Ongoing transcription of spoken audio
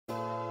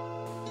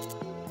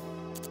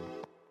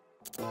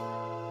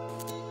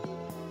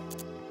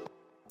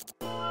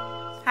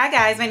Hi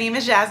guys, my name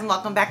is Jazz and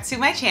welcome back to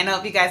my channel.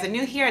 If you guys are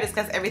new here, I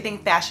discuss everything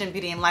fashion,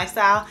 beauty, and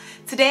lifestyle.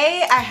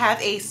 Today I have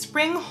a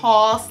spring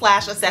haul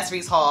slash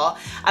accessories haul.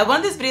 I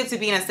wanted this video to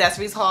be an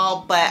accessories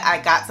haul, but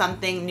I got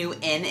something new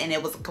in and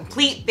it was a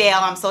complete fail.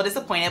 I'm so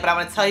disappointed, but I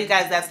want to tell you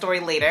guys that story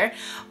later.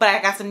 But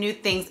I got some new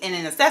things in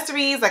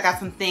accessories. I got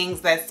some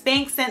things that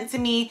Spanx sent to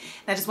me,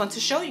 and I just want to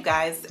show you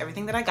guys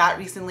everything that I got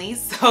recently.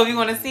 So if you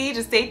want to see,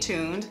 just stay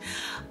tuned.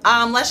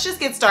 Let's just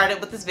get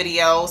started with this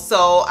video.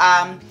 So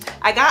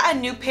I got a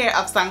new pair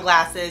of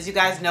sunglasses. You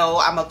guys know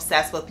I'm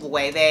obsessed with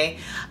Loewe.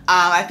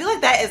 I feel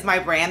like that is my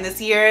brand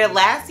this year.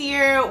 Last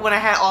year when I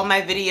had all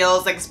my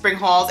videos, like spring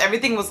hauls,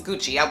 everything was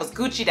Gucci. I was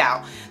Gucci'd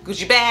out.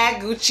 Gucci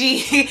bag,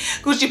 Gucci,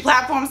 Gucci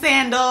platform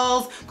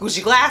sandals,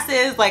 Gucci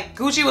glasses. Like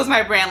Gucci was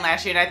my brand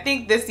last year. And I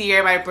think this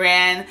year my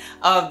brand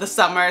of the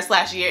summer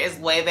slash year is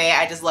Loewe.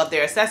 I just love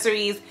their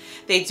accessories.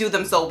 They do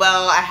them so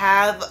well.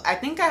 I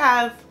think I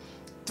have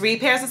 3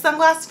 pairs of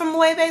sunglasses from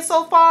Loewe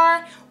so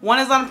far. One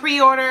is on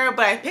pre-order,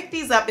 but I picked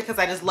these up because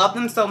I just love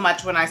them so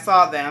much when I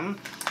saw them.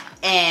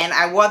 And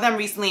I wore them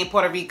recently in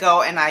Puerto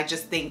Rico and I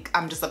just think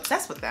I'm just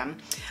obsessed with them.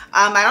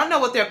 I don't know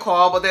what they're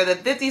called, but they're the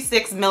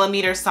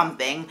 56mm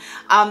something.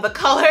 The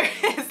color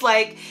is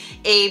like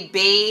a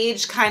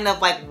beige kind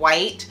of like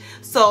white.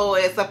 So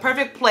it's a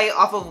perfect play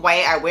off of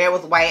white. I wear it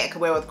with white, I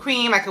could wear it with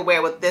cream, I could wear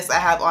it with this I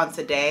have on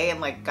today.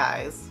 And like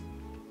guys,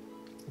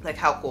 like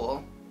how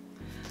cool.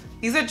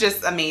 These are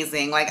just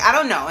amazing. Like, I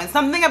don't know. And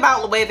something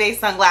about Loewe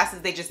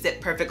sunglasses, they just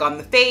sit perfect on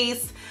the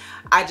face.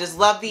 I just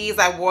love these.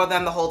 I wore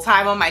them the whole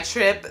time on my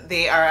trip.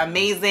 They are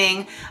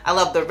amazing. I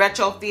love the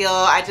retro feel.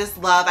 I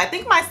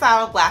think my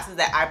style of glasses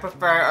that I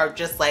prefer are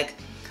just like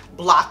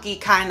blocky,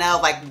 kind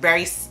of like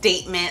very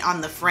statement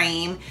on the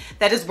frame.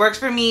 That just works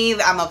for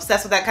me. I'm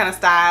obsessed with that kind of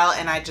style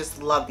and I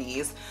just love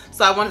these.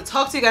 So I want to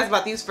talk to you guys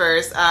about these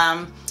first.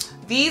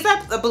 These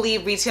I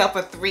believe retail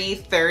for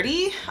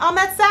 $3.30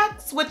 at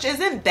Saks, which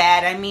isn't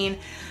bad. I mean,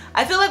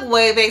 I feel like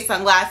Loewe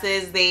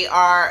sunglasses, they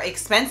are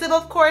expensive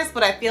of course,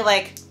 but I feel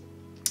like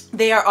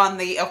they are on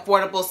the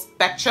affordable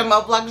spectrum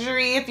of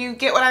luxury, if you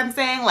get what I'm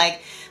saying.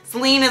 Like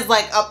Celine is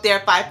like up there,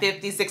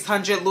 $550,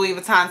 $600, Louis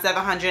Vuitton,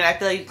 $700. I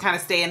feel like you kind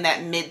of stay in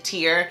that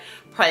mid-tier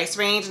price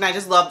range, and I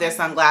just love their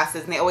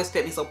sunglasses and they always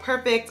fit me so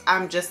perfect.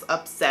 I'm just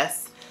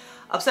obsessed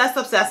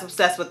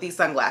with these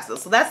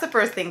sunglasses. So that's the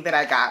first thing that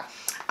I got.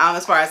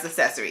 As far as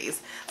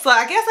accessories. So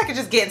I guess I could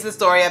just get into the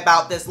story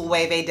about this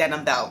Loewe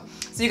denim belt.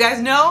 So you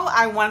guys know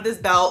I wanted this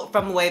belt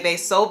from Loewe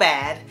so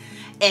bad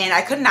and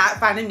I could not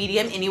find a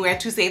medium anywhere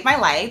to save my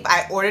life.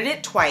 I ordered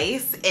it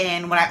twice,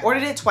 and when I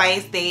ordered it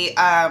twice, they,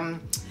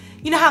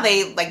 you know how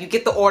they, like you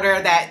get the order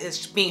that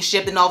is being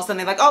shipped and all of a sudden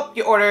they're like, oh,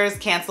 your order is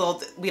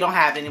canceled. We don't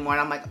have it anymore.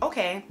 And I'm like,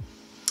 okay.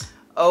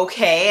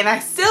 And I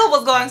still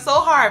was going so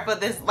hard for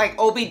this like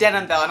OB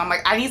denim belt, and I'm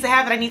like, I need to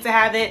have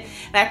it,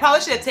 and I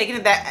probably should have taken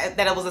it that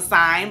it was a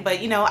sign,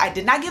 but you know, I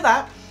did not give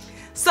up.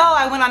 So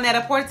I went on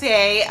Net-a-Porter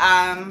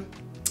and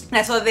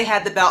I saw that they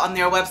had the belt on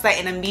their website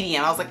in a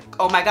medium. I was like,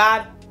 oh my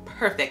god,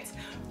 perfect. So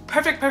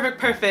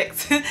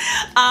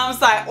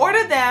I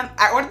ordered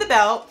the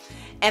belt,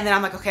 and then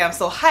I'm like, okay, I'm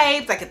so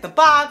hyped. I get the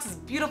box, it's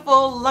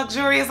beautiful,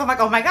 luxurious. I'm like,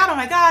 oh my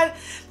god,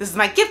 this is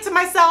my gift to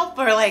myself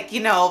for like, you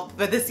know,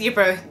 for this year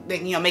for,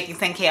 you know, making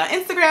 10K on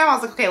Instagram. I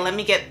was like, okay, let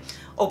me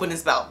open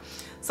this belt.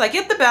 So I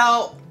get the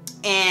belt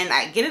and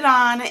I get it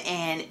on,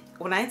 and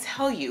when I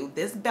tell you,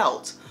 this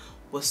belt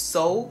was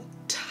so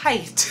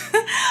tight.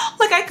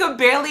 Like I could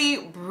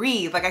barely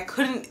breathe. Like I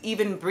couldn't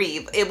even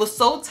breathe. It was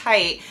so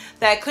tight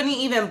that I couldn't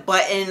even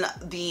button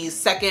the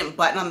second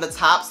button on the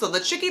top. So the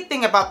tricky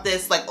thing about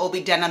this like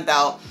OB denim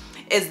belt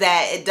is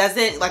that it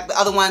doesn't, like the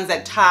other ones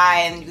that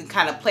tie and you can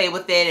kind of play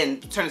with it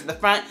and turn it to the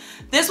front.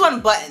 This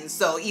one buttons,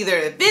 so either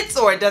it fits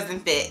or it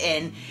doesn't fit.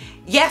 And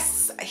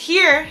yes,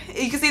 here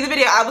you can see the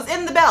video, I was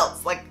in the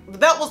belts, like the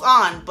belt was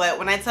on, but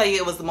when I tell you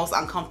it was the most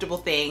uncomfortable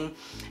thing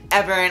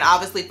ever, and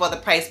obviously for the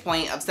price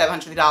point of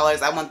 $700,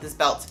 I want this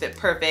belt to fit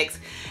perfect.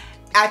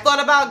 I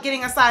thought about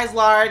getting a size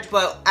large,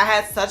 but I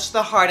had such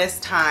the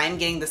hardest time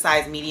getting the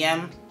size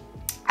medium.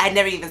 I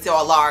never even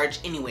saw a large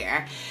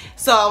anywhere.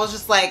 So I was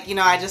just like, you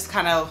know, I just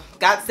kind of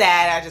got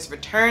sad. I just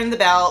returned the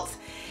belt,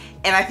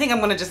 and I think I'm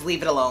gonna just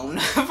leave it alone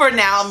for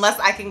now, unless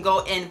I can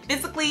go in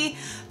physically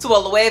to a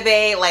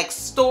Loewe like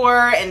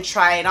store and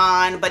try it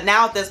on. But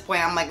now at this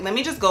point, I'm like, let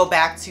me just go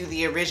back to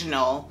the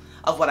original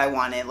of what I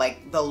wanted,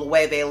 like the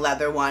Loewe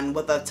leather one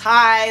with a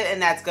tie,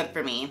 and that's good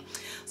for me.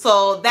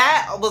 So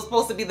that was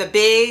supposed to be the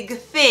big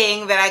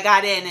thing that I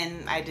got in,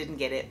 and I didn't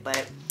get it,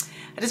 but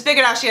I just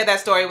figured I'll share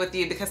that story with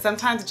you because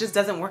sometimes it just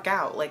doesn't work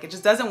out. Like it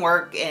just doesn't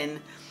work, and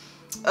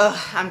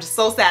I'm just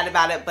so sad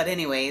about it. But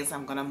anyways,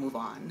 I'm gonna move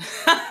on.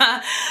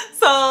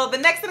 So the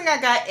next thing I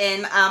got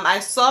in, I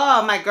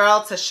saw my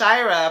girl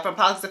Tashira from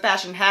Politics of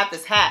Fashion have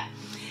this hat,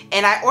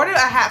 and I ordered a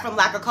hat from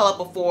Lack of Color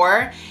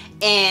before,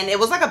 and it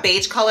was like a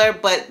beige color,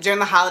 but during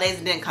the holidays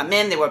it didn't come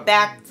in. They were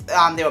backed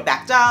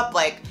up,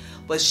 like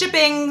with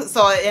shipping.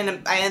 So they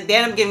ended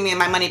up giving me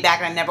my money back,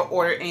 and I never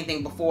ordered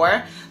anything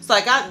before. So I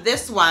got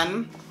this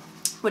one,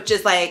 which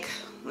is like,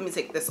 let me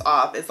take this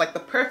off. It's like the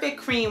perfect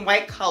cream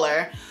white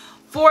color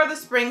for the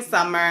spring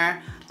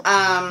summer.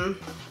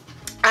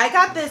 I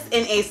got this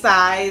in a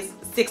size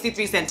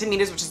 63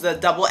 centimeters, which is a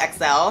double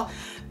XL,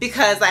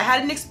 because I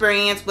had an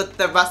experience with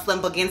the Russell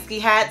and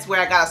Boginski hats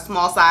where I got a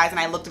small size and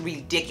I looked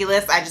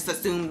ridiculous. I just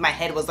assumed my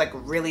head was like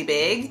really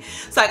big.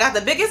 So I got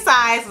the biggest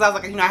size because I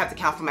was like, you know, I have to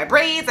count for my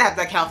braids, I have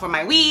to account for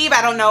my weave.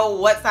 I don't know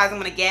what size I'm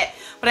gonna get,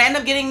 but I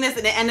ended up getting this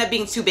and it ended up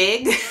being too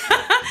big.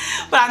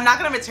 But I'm not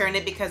gonna return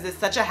it because it's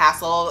such a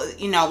hassle.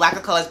 You know, lack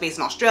of color is based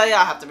in Australia.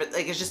 I'll have to,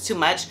 like, it's just too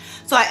much.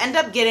 So I end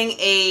up getting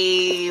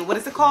a, what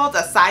is it called?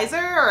 A sizer,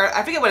 or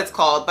I forget what it's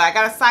called, but I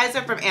got a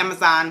sizer from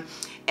Amazon.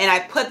 And I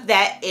put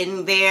that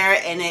in there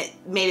and it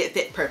made it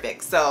fit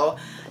perfect. So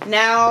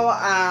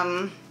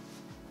now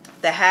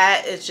the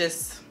hat is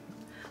just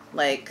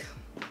like,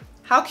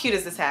 how cute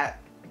is this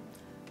hat?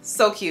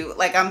 So cute.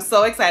 Like, I'm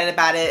so excited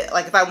about it.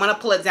 Like, if I want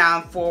to pull it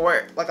down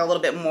forward like a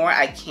little bit more,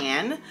 I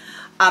can.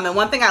 And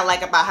one thing I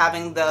like about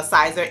having the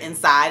sizer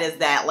inside is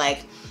that,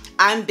 like,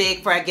 I'm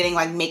big for getting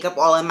like makeup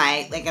all in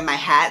my, like, in my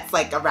hats,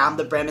 like around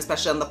the brim,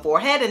 especially on the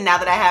forehead. And now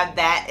that I have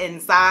that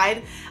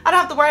inside, I don't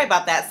have to worry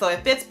about that. So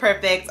it fits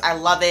perfect. I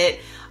love it.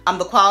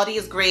 The quality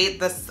is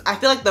great. I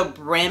feel like the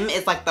brim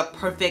is like the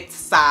perfect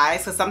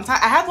size. So sometimes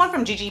I have one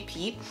from Gigi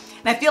Peep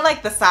and I feel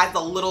like the size is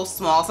a little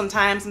small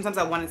sometimes. Sometimes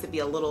I want it to be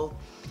a little,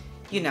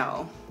 you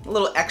know, a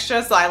little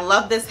extra. So I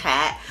love this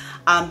hat.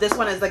 This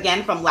one is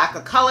again from Lack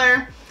of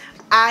Color.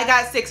 I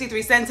got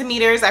 63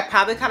 centimeters. I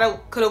probably kind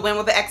of could have went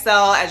with the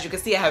XL. As you can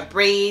see, I have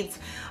braids.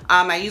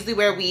 I usually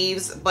wear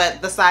weaves,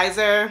 but the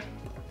sizer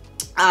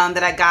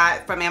that I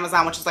got from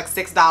Amazon, which was like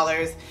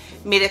 $6,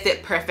 made it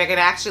fit perfect. And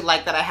I actually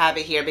like that I have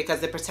it here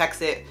because it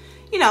protects it,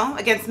 you know,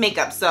 against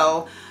makeup.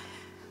 So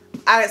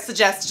I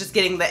suggest just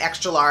getting the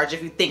extra large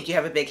if you think you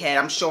have a big head.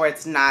 I'm sure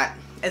it's not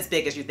as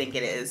big as you think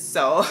it is.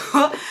 So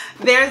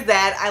there's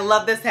that. I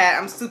love this hat.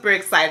 I'm super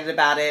excited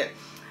about it.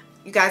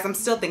 You guys, I'm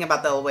still thinking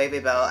about the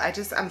Loewe belt.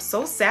 I'm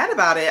so sad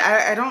about it.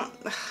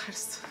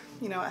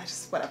 You know,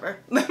 whatever.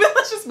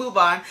 Let's just move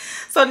on.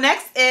 So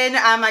next in,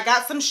 I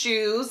got some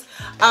shoes.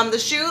 The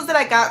shoes that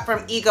I got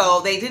from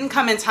Ego, they didn't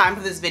come in time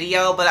for this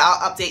video, but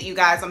I'll update you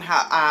guys on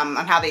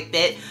how they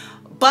fit.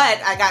 But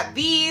I got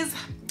these.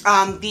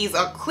 These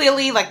are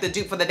clearly like the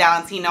dupe for the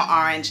Valentino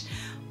orange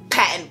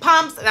patent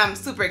pumps, and I'm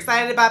super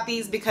excited about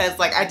these because,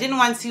 like, I didn't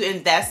want to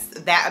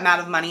invest that amount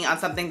of money on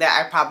something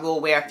that I probably will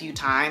wear a few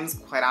times,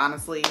 quite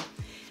honestly.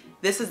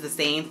 This is the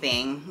same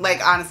thing, like,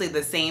 honestly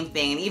the same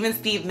thing. And even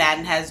Steve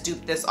Madden has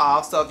duped this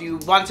off. So if you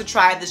want to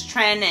try this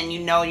trend and you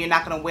know you're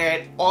not going to wear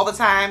it all the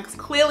time, because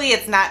clearly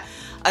it's not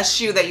a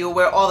shoe that you'll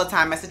wear all the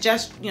time, I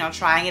suggest, you know,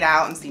 trying it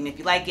out and seeing if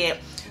you like it.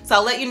 So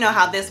I'll let you know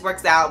how this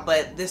works out,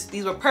 but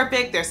these were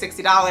perfect. They're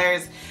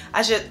 $60.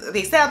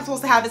 They said I'm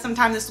supposed to have it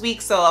sometime this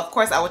week, so of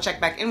course I will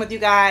check back in with you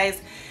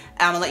guys.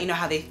 I'll let you know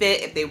how they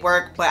fit, if they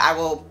work, but I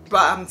will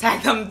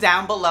tag them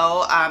down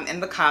below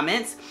in the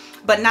comments.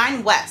 But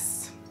 9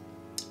 West.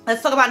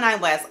 Let's talk about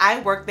 9 West.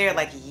 I worked there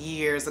like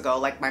years ago,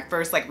 like my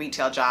first like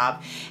retail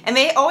job. And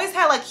they always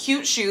had like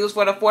cute shoes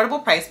for an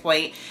affordable price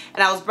point.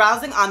 And I was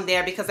browsing on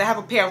there because I have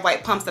a pair of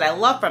white pumps that I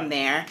love from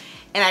there.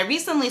 And I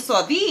recently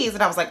saw these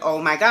and I was like,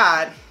 oh my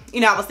God. You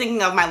know, I was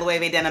thinking of my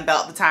Loewe denim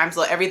belt at the time,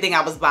 so everything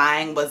I was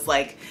buying was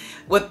like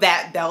with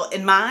that belt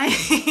in mind.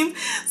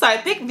 So I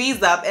picked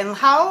these up, and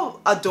how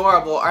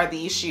adorable are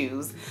these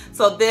shoes?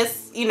 So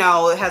this, you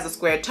know, it has a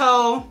square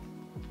toe,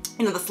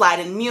 you know, the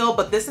slide-in mule,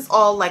 but this is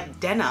all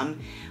like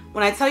denim.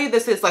 When I tell you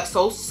this is like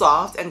so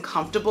soft and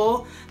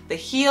comfortable, the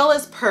heel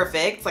is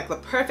perfect. It's like the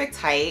perfect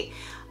height.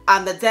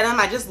 The denim,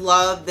 I just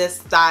love this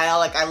style.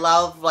 Like, I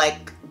love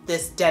like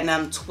this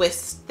denim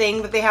twist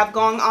thing that they have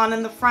going on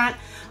in the front.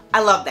 I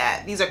love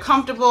that. These are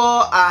comfortable.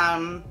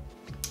 I'm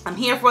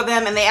here for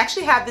them, and they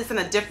actually have this in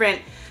a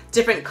different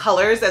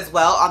colors as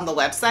well on the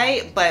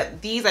website,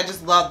 but these, I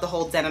just love the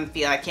whole denim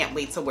feel. I can't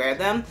wait to wear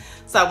them.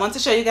 So I want to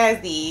show you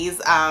guys these,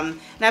 and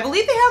I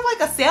believe they have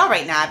like a sale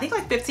right now. I think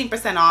like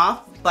 15%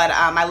 off, but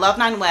I love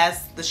 9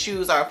 West. The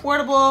shoes are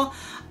affordable,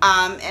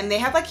 and they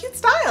have like cute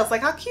styles.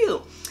 Like, how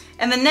cute.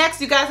 And the next,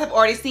 you guys have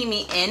already seen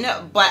me in,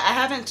 but I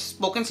haven't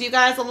spoken to you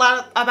guys a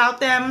lot about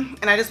them,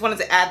 and I just wanted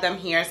to add them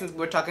here since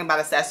we're talking about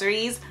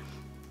accessories.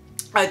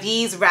 Are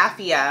these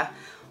Raffia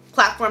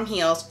platform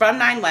heels from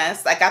 9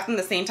 West. I got them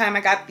the same time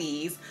I got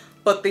these,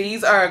 but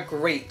these are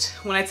great.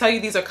 When I tell you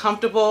these are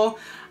comfortable,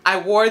 I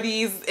wore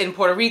these in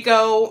Puerto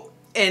Rico,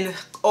 in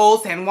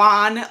Old San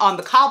Juan, on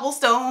the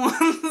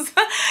cobblestones,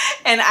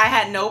 and I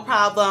had no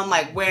problem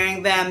like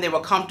wearing them. They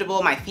were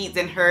comfortable. My feet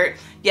didn't hurt.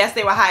 Yes,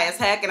 they were high as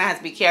heck, and I had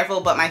to be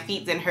careful, but my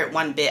feet didn't hurt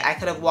one bit. I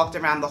could have walked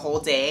around the whole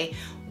day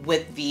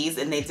with these,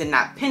 and they did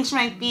not pinch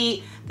my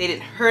feet. They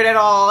didn't hurt at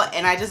all,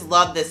 and I just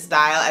love this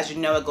style. As you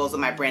know, it goes with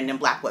my Brandon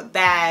Blackwood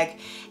bag,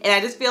 and I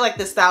just feel like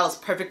this style is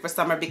perfect for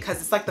summer because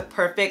it's like the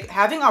perfect,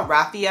 having a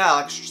raffia,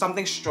 like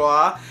something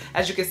straw,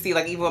 as you can see,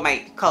 like even with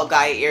my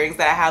Gaia earrings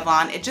that I have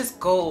on, it just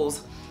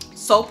goes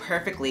so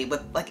perfectly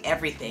with like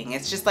everything.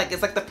 It's just like,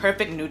 it's like the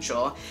perfect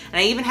neutral.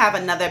 And I even have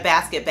another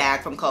basket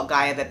bag from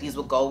Gaia that these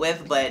will go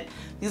with, but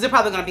These are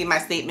probably gonna be my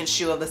statement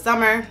shoe of the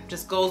summer.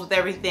 Just goes with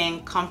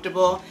everything,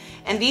 comfortable.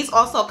 And these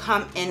also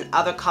come in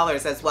other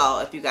colors as well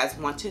if you guys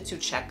wanted to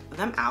check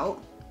them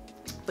out.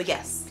 But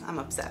yes, I'm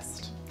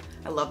obsessed.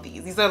 I love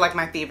these. These are like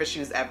my favorite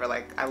shoes ever.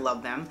 Like, I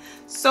love them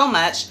so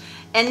much.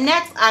 And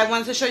next, I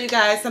wanted to show you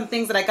guys some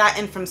things that I got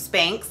in from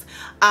Spanx.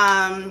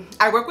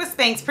 I work with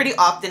Spanx pretty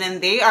often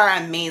and they are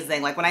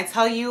amazing. Like, when I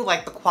tell you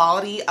like the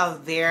quality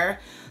of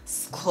their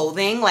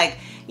clothing, like,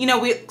 you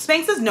know,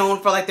 Spanx is known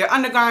for like their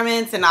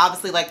undergarments and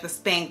obviously like the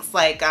Spanx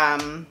like,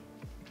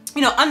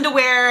 you know,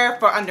 underwear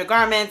for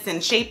undergarments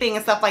and shaping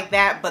and stuff like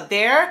that. But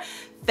their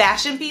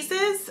fashion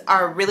pieces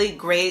are really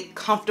great,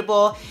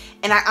 comfortable.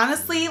 And I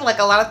honestly, like,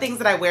 a lot of things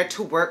that I wear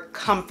to work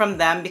come from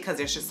them because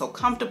they're just so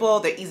comfortable,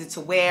 they're easy to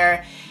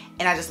wear,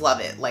 and I just love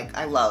it. Like,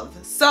 I love.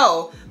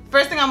 So,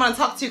 first thing I want to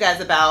talk to you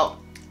guys about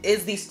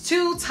is these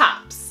two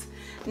tops.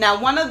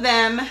 Now, one of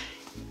them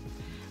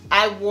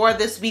I wore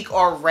this week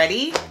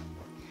already,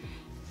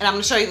 and I'm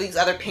going to show you these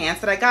other pants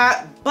that I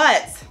got,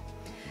 but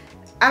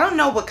I don't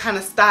know what kind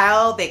of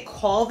style they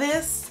call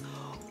this.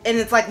 And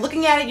it's like,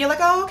 looking at it, you're like,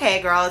 oh,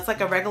 okay, girl, it's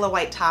like a regular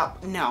white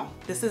top. No,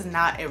 this is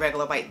not a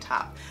regular white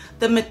top.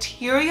 The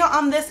material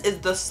on this is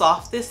the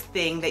softest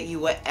thing that you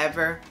would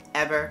ever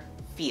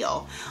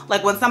feel.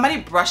 Like, when somebody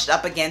brushed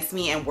up against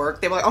me in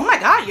work, they were like, oh my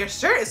God, your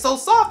shirt is so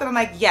soft. And I'm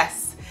like,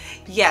 yes,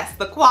 yes,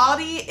 the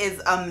quality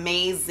is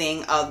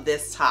amazing of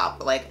this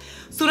top. Like,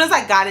 as soon as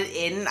I got it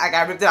in, I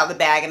ripped it out of the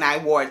bag and I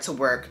wore it to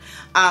work.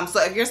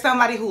 So if you're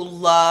somebody who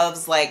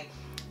loves like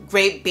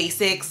great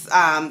basics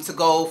to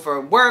go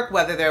for work,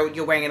 whether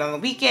you're wearing it on the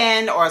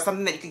weekend or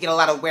something that you could get a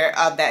lot of wear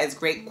of that is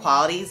great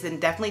qualities, then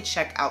definitely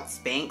check out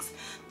Spanx.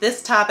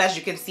 This top, as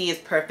you can see, is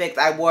perfect.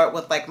 I wore it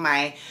with like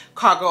my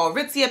cargo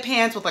Aritzia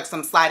pants with like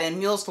some slide-in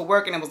mules for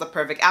work, and it was a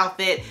perfect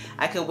outfit.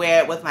 I could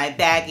wear it with my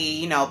baggy,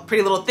 you know,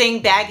 pretty little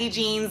thing, baggy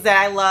jeans that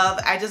I love.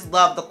 I just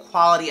love the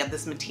quality of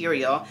this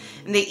material.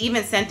 And they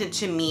even sent it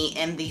to me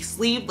in the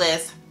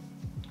sleeveless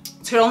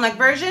turtleneck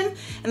version.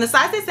 And the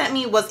size they sent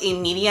me was a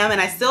medium, and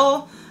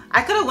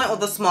I could have went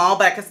with a small,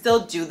 but I could still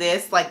do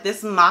this. Like,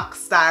 this mock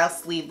style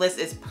sleeveless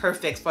is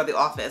perfect for the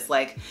office.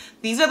 Like,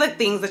 these are the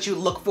things that you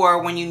look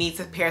for when you need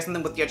to pair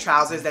something with your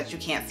trousers that you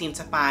can't seem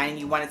to find.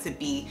 You want it to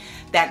be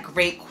that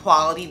great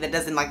quality that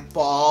doesn't like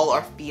ball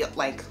or feel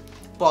like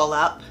ball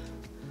up.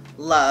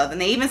 Love.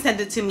 And they even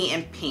sent it to me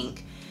in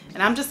pink.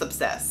 And I'm just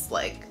obsessed.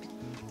 Like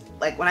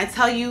when I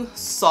tell you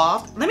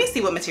soft, let me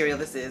see what material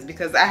this is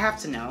because I have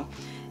to know.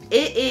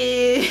 It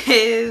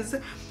is,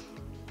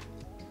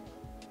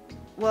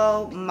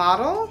 well,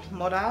 modal,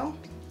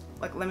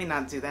 like, let me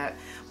not do that,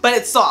 but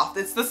it's soft.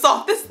 It's the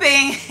softest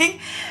thing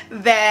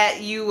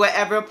that you would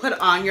ever put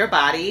on your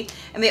body.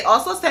 And they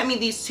also sent me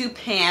these two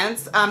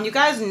pants. You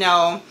guys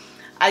know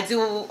I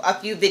do a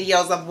few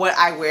videos of what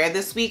I wear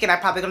this week, and I'm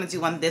probably gonna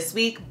do one this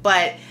week,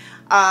 but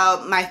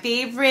my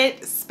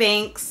favorite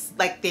Spanx,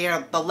 like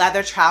the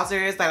leather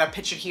trousers that are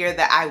pictured here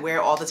that I wear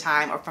all the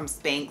time are from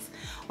Spanx.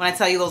 When I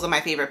tell you those are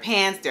my favorite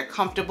pants, they're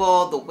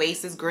comfortable, the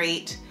waist is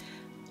great,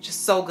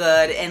 just so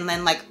good. And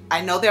then, like, I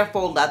know they're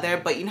faux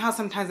leather, but you know how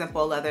sometimes in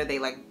faux leather they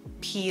like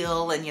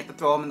peel and you have to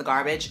throw them in the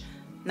garbage?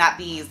 Not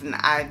these, and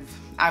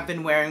I've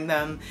been wearing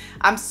them.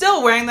 I'm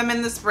still wearing them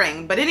in the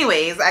spring. But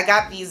anyways, I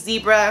got these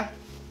zebra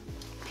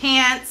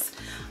pants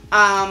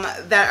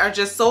that are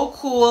just so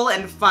cool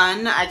and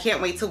fun. I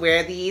can't wait to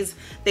wear these.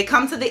 They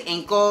come to the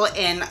ankle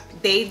and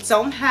they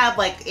don't have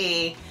like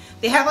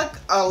they have like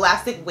an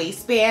elastic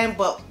waistband,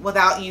 but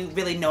without you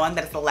really knowing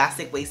that it's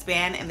elastic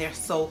waistband, and they're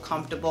so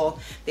comfortable.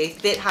 They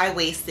fit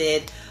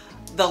high-waisted.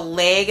 The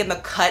leg and the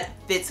cut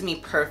fits me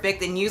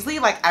perfect. And usually,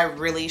 like, I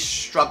really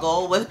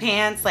struggle with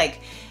pants.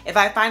 Like, if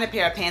I find a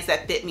pair of pants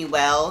that fit me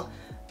well,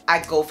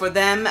 I go for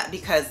them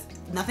because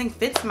nothing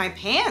fits my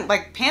pants.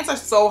 Like, pants are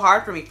so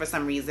hard for me for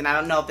some reason. I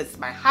don't know if it's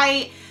my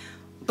height,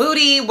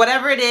 booty,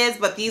 whatever it is,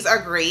 but these are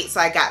great.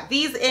 So I got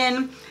these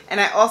in, and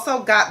I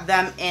also got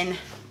them in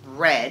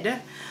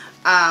red.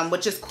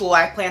 Which is cool.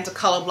 I plan to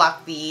color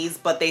block these,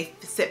 but they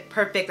sit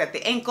perfect at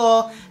the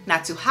ankle,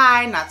 not too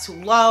high, not too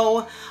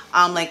low,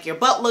 like your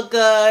butt look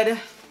good,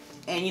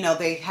 and you know,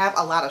 they have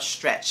a lot of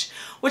stretch,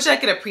 which I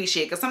could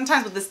appreciate because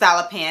sometimes with this style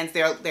of pants,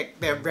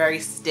 they're very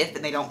stiff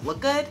and they don't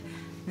look good.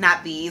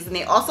 Not these. And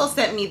they also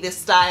sent me this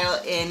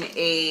style in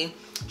a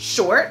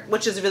short,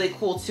 which is really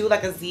cool too,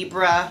 like a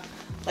zebra,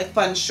 like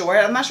fun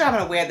short. I'm not sure how I'm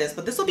gonna wear this,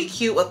 but this will be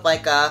cute with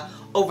like a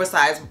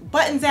oversized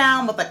button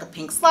down with like a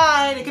pink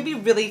slide. It could be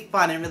really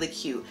fun and really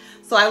cute.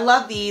 So I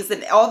love these,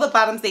 and all the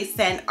bottoms they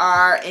sent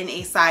are in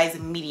a size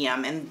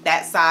medium, and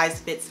that size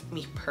fits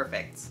me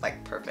perfect.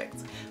 Like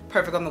perfect.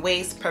 Perfect on the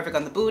waist, perfect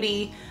on the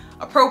booty,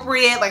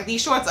 appropriate. Like,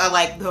 these shorts are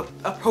like the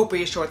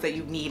appropriate shorts that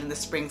you need in the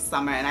spring,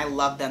 summer, and I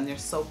love them. They're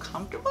so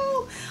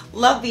comfortable.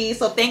 Love these.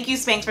 So thank you,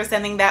 Spanx, for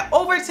sending that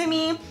over to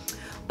me.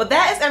 But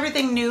that is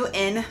everything new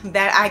in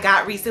that I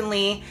got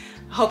recently.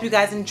 Hope you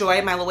guys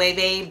enjoyed my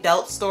Loewe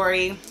belt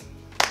story.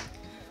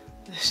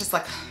 It's just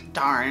like,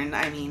 darn,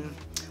 I mean,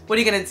 what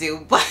are you gonna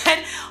do? But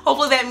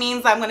hopefully that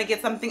means I'm gonna get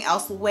something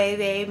else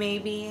Loewe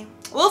maybe.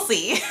 We'll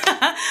see.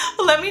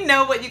 Let me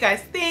know what you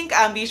guys think.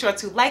 Be sure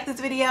to like this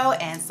video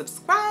and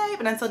subscribe.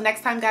 And until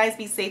next time, guys,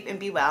 be safe and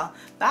be well.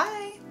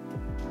 Bye.